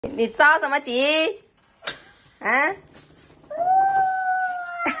你着什么急？啊？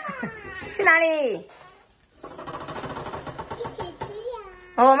去哪里？一起去呀！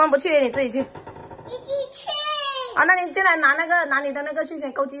我们不去，你自己去。一起去。啊，那你进来拿你的那个去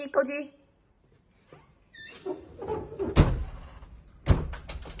先钩机。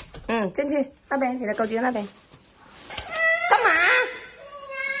进去那边，你的钩机在那边。干嘛？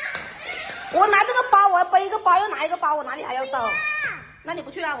我拿这个包，我要背一个包，又拿一个包，我哪里还要收？那你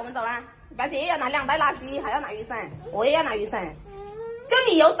不去了，我们走了。表姐也要拿2袋垃圾，还要拿雨伞，我也要拿雨伞。就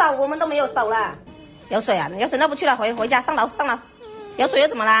你有手，我们都没有手了。有水啊？有水那不去了，回家上楼。有水又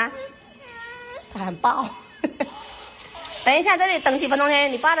怎么啦？他很爆。等一下，这里等几分钟呢？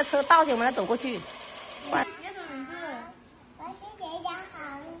你爸的车到去，我们再走过去。你叫什么名字？我是姐家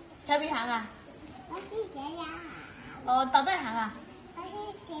航。小笔航啊？我是姐家航。哦，导弹航啊？我是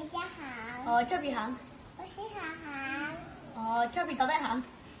姐家航。哦，跳笔航。我是航航。哦，跳笔导弹航。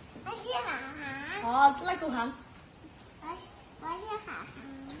我是航航。哦，赖骨航。我是航航。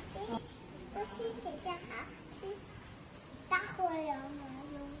我是姐家航，是大灰狼吗？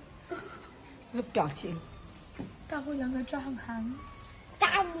那个表情。大灰狼的壮航。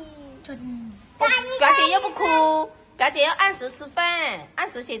大你。表姐又不哭，表姐要按时吃饭，按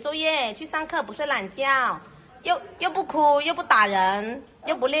时写作业，去上课，不睡懒觉，又不哭，又不打人，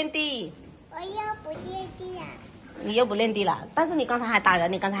又不练地。我又不练地了。你又不练地了，但是你刚才还打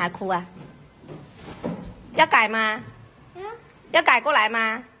人，你刚才还哭啊？要改吗？要改过来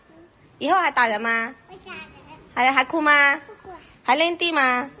吗？以后还打人吗？我打人。还哭吗？不管。还练地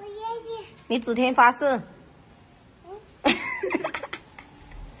吗？我练地。你指天发誓。这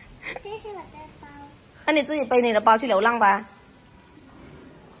是我的包。那你自己背你的包去流浪吧。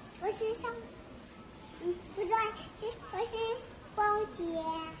我是上，不对，我是逛街。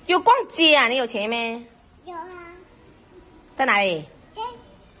又逛街啊？你有钱没？有啊。在哪里？对。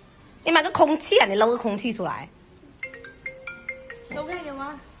你买个空气啊！你搂个空气出来。都看有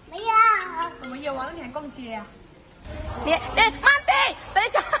吗？没有。我们有啊，那你还逛街啊？你慢点，等一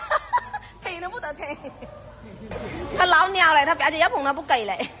下，停都不得停。他老鸟嘞，他表姐要捧他不给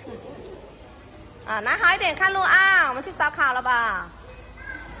嘞。啊，拿好一点，看路啊！我们去烧烤了吧？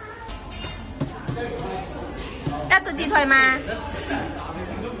要吃鸡腿吗？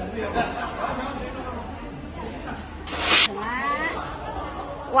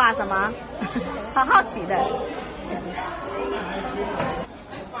哇，什么？好好奇的。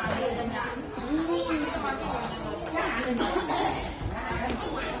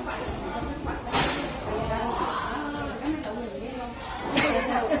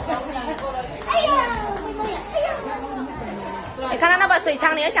你看到那把水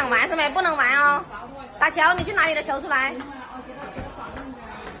枪，你也想玩是没？不能玩哦。打球，你去拿你的球出来。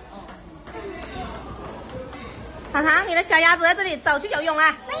航航，你的小鸭子在这里，走去游泳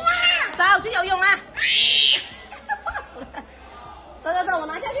啊！不要。走去游泳啊！走，我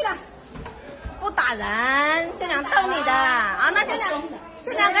拿下去了。不打人，这样逗你的啊！那这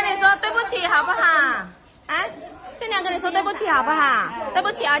样跟你说对不起好不好？啊，这样跟你说对不起好不好？对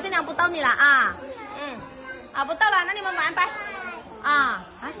不起啊，这样不逗你了啊。不逗了，那你们玩吧。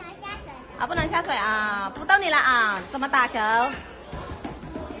不能下水啊，不逗你了啊，怎么打球？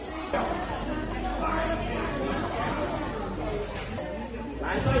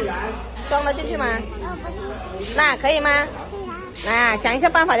装得进去吗？那可以吗？那想一下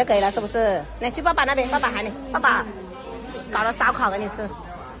办法就可以了，是不是？那去爸爸那边，爸爸喊你，爸爸搞了烧烤给你吃。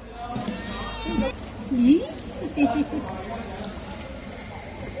咦？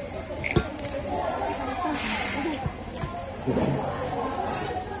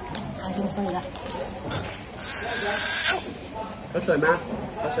还是睡了。喝水吗？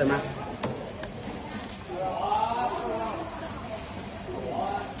喝水吗？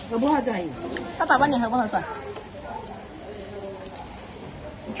喝不喝水？爸爸问你喝不喝水？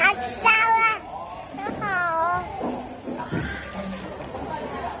好烧啊！很好哦。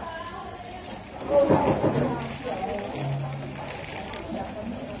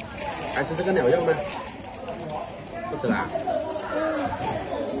还是这个鸟肉吗？不吃啦。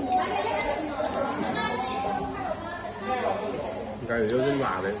应该有肉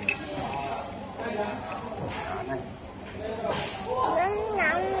软的。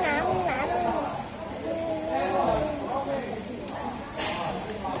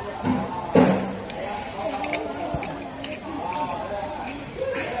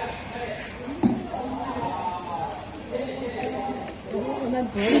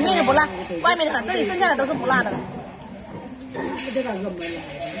里面的不辣，外面的很，这里剩下的都是不辣的了。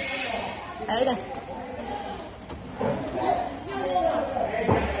还有一点。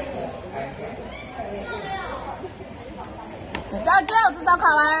阿舅吃烧烤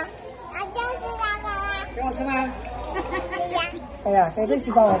啊？阿舅吃烧烤啊？给我吃吗？对呀。哎呀，这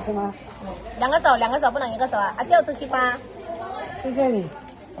西瓜我吃吗？两个手不能一个手啊！阿舅吃西瓜。谢谢你。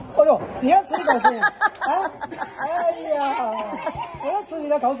哎呦，你要吃一口水啊？啊？哎呀，我要吃你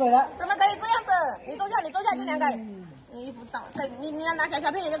的口水了。怎么可以这样子？你坐下，就两个。你衣服倒，你拿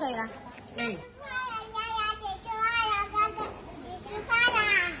小片就可以了。呀，姐姐要哥哥，你吃饭啦？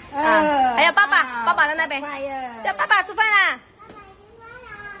啊！还有爸爸在那边，叫爸爸吃饭啦。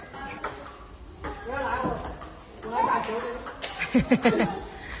不要来我来打球的。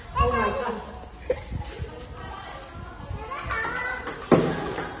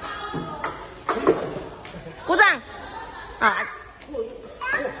鼓掌！啊！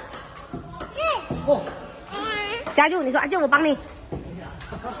加油！你说阿舅，我帮你。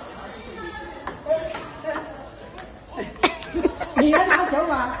你来拿球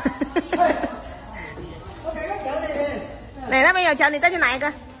嘛？我给个球你。哪那边有球，你再去拿一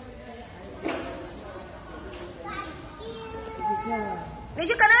个。你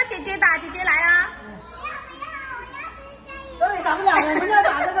去跟那个姐姐打，姐姐来啊。这里打不了，我们要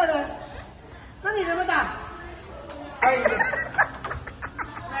打这个人。那你怎么打？哎，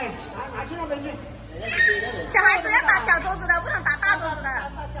拿去那边去。小孩子要打小桌子的，不能打大桌子的。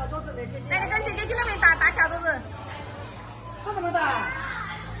打小桌子的姐姐。那你跟姐姐去那边打小桌子。这怎么打？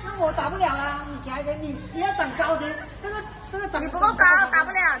那我打不了啊！你小孩子，你要长高的，这个长你不够高，打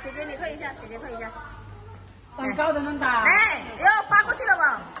不了。姐姐你退一下，姐姐退一下。长高的能打。哎，哟，发过去了不？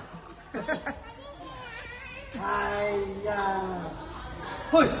哎呀，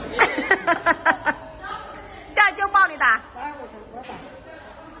会。这样就抱你打。来，我打。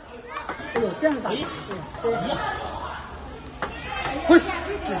哎呦，这样打。会。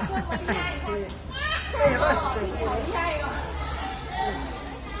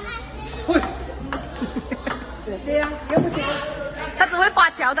会。对，这样接不接？他只会发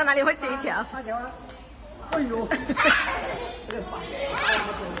球，他哪里会接球？发球啊！哎呦，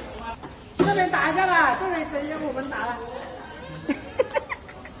这边打一下啦，这边等一下我们打了。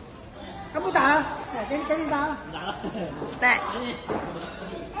他不打了，哎，给你打了。对。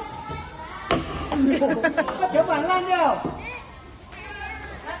把球板烂掉。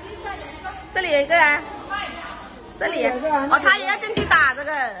这里有一个啊，这里哦，他也要进去打这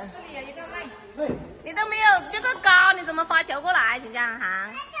个。这里有一个麦。对。你都没有这个高，你怎么发球过来？请江哈。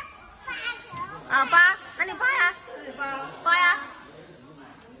发球。啊发，那你发呀。发呀。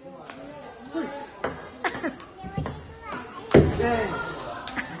对。哎，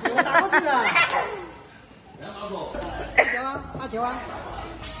我打过去了。发球啊，发球啊！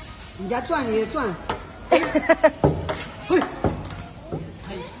你家转你也转。嘿。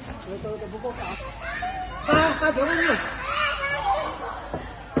走不够高。发球过去。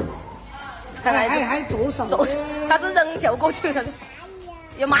还左手。他是扔球过去的。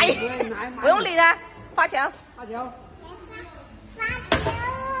有蚂蚁。不用理他，发球。发球。发球。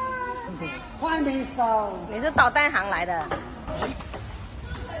换没手。你是导弹行来的。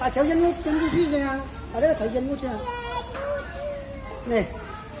把球扔出去先啊，把这个球扔过去啊。对。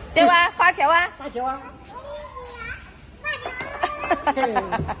对吧？发球啊。发球啊。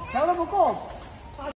球都不够。